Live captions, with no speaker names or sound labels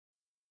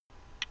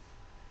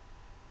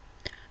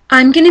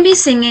I'm going to be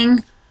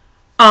singing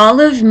All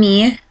of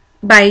Me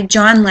by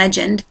John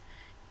Legend.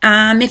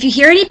 If you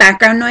hear any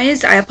background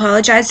noise, I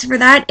apologize for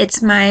that.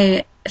 It's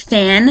my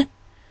fan,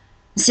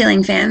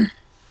 ceiling fan.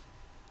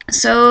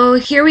 So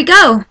here we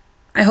go.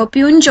 I hope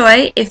you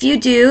enjoy. If you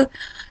do,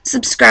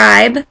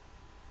 subscribe,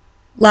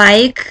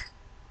 like,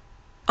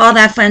 all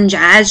that fun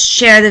jazz,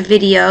 share the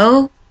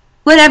video,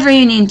 whatever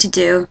you need to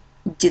do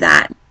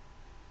that.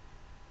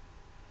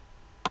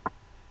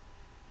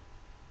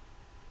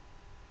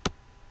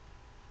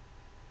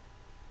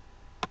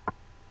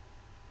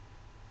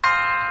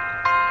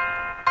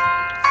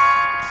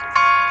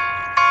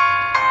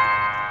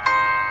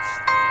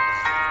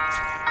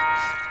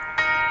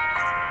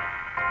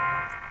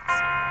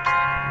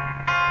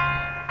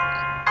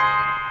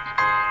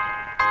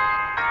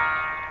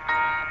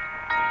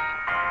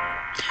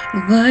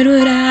 What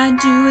would I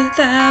do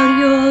without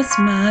your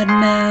smart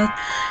mouth?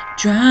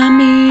 Draw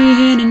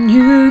me in and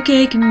you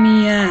kicking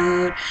me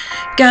out.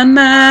 Got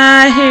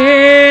my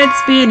head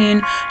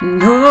spinning,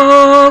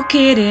 no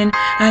kidding,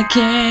 I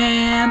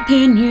can't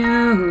pin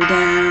you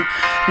down.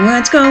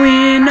 What's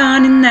going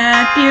on in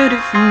that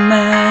beautiful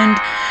mind?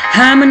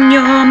 I'm on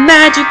your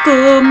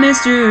magical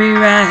mystery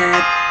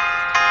ride.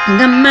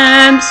 Got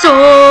my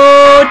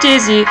so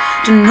dizzy,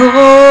 don't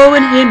know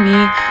what hit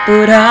me,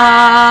 but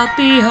I'll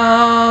be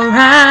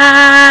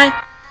alright.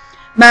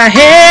 My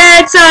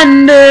head's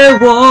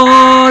underwater,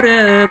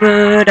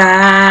 but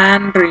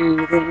I'm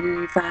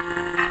breathing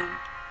fine.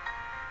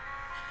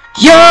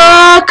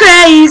 You're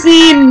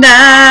crazy and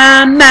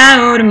I'm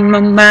out of my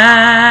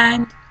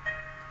mind,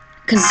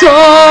 'cause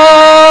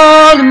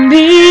all of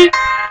me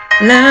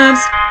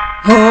loves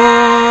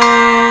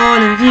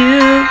all of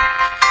you.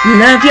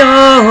 Love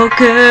your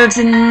curves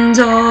and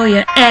all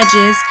your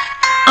edges,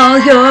 all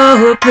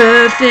your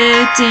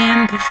perfect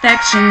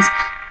imperfections.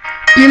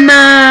 You're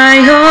my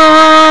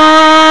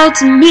all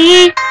to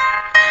me,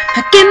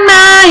 I give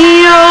my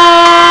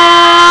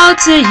all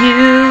to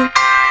you.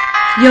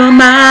 You're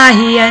my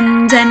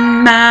end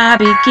and my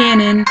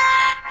beginning,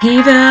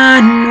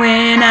 even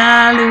when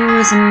I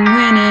lose I'm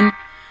winning,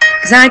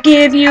 'cause I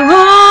give you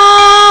all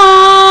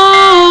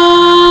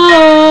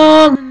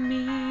of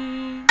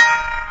me,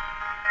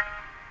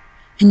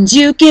 and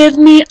you give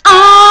me all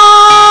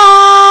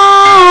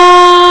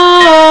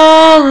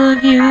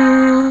of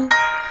you.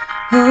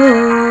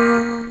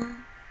 Oh.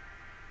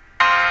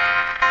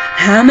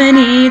 How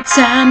many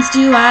times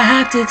do I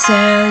have to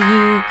tell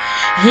you,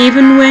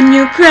 even when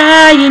you're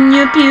crying,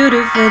 you're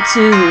beautiful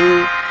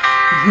too.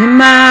 When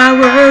my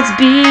world's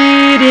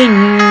beating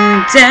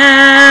you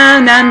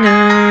down, I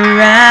know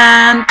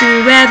I'm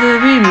through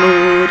every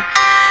mood.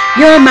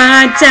 You're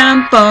my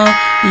downfall,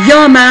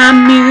 you're my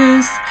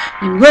muse,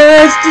 your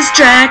words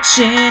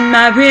distraction,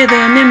 my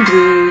rhythm and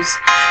blues.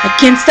 I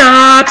can't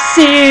stop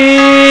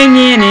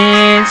singing,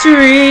 it's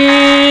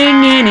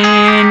ringing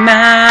in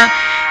my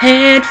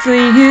head for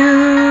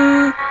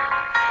you.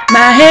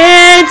 My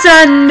head's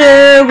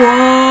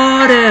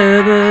underwater,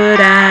 but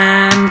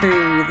I'm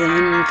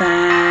breathing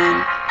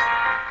fine.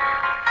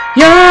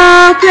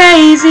 You're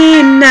crazy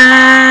and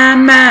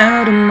I'm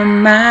out of my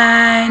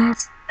mind,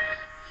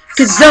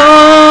 'cause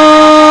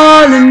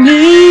all of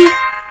me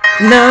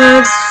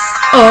loves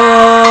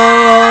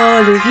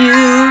all of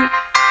you.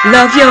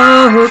 Love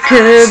your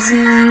curves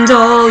and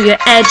all your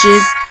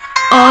edges,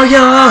 all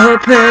your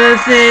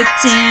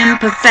perfect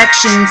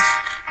imperfections.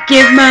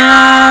 Give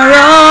my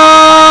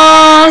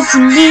all to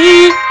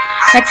me,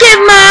 I give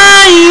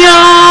my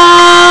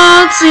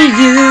all to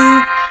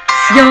you.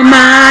 You're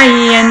my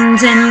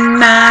end and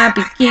my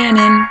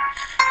beginning,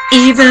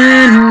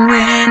 even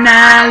when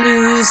I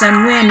lose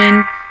I'm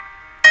winning.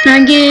 I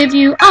give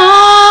you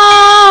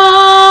all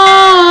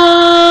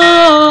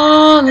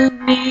of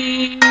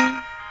me,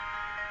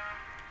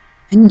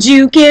 and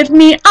you give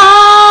me all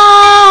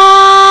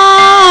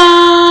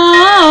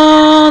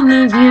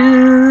of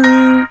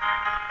you.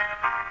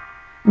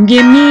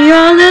 Give me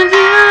all of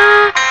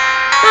you.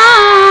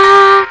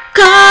 Oh,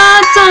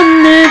 cards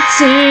on the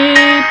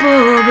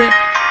table, but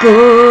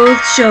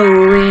both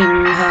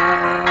showing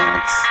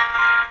hearts,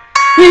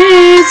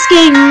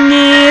 risking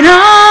it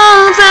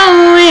all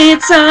though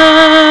it's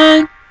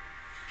hard,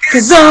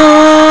 'cause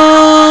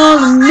all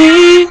of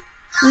me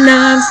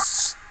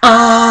loves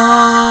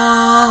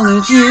all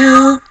of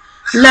you.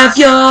 Love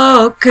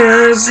your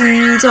curves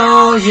and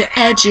all your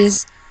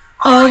edges,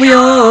 all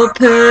your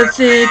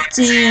perfect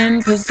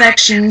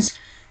imperfections.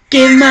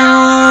 Give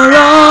my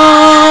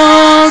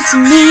all to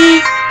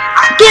me,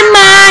 give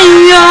my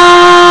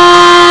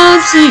all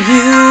to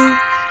you.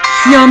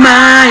 You're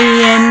my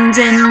end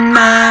and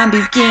my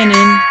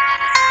beginning,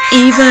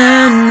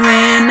 even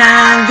when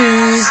I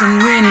lose I'm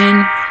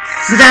winning,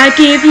 'cause I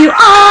give you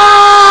all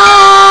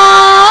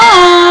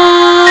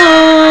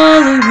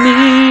of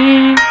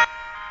me,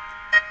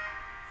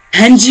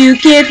 and you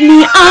give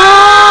me all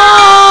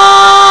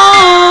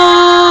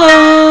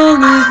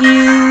of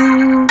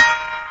you,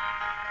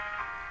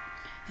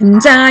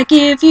 and I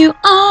give you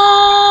all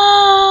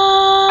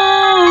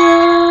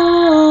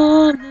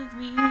of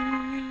me.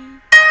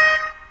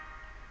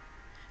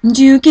 And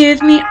you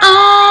give me all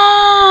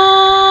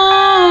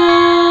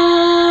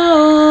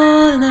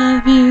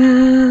of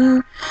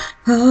you.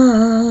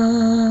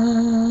 Oh.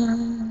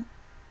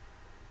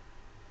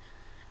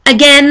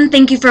 Again,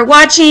 thank you for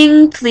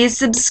watching. Please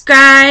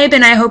subscribe,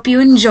 and I hope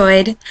you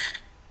enjoyed.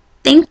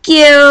 Thank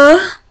you.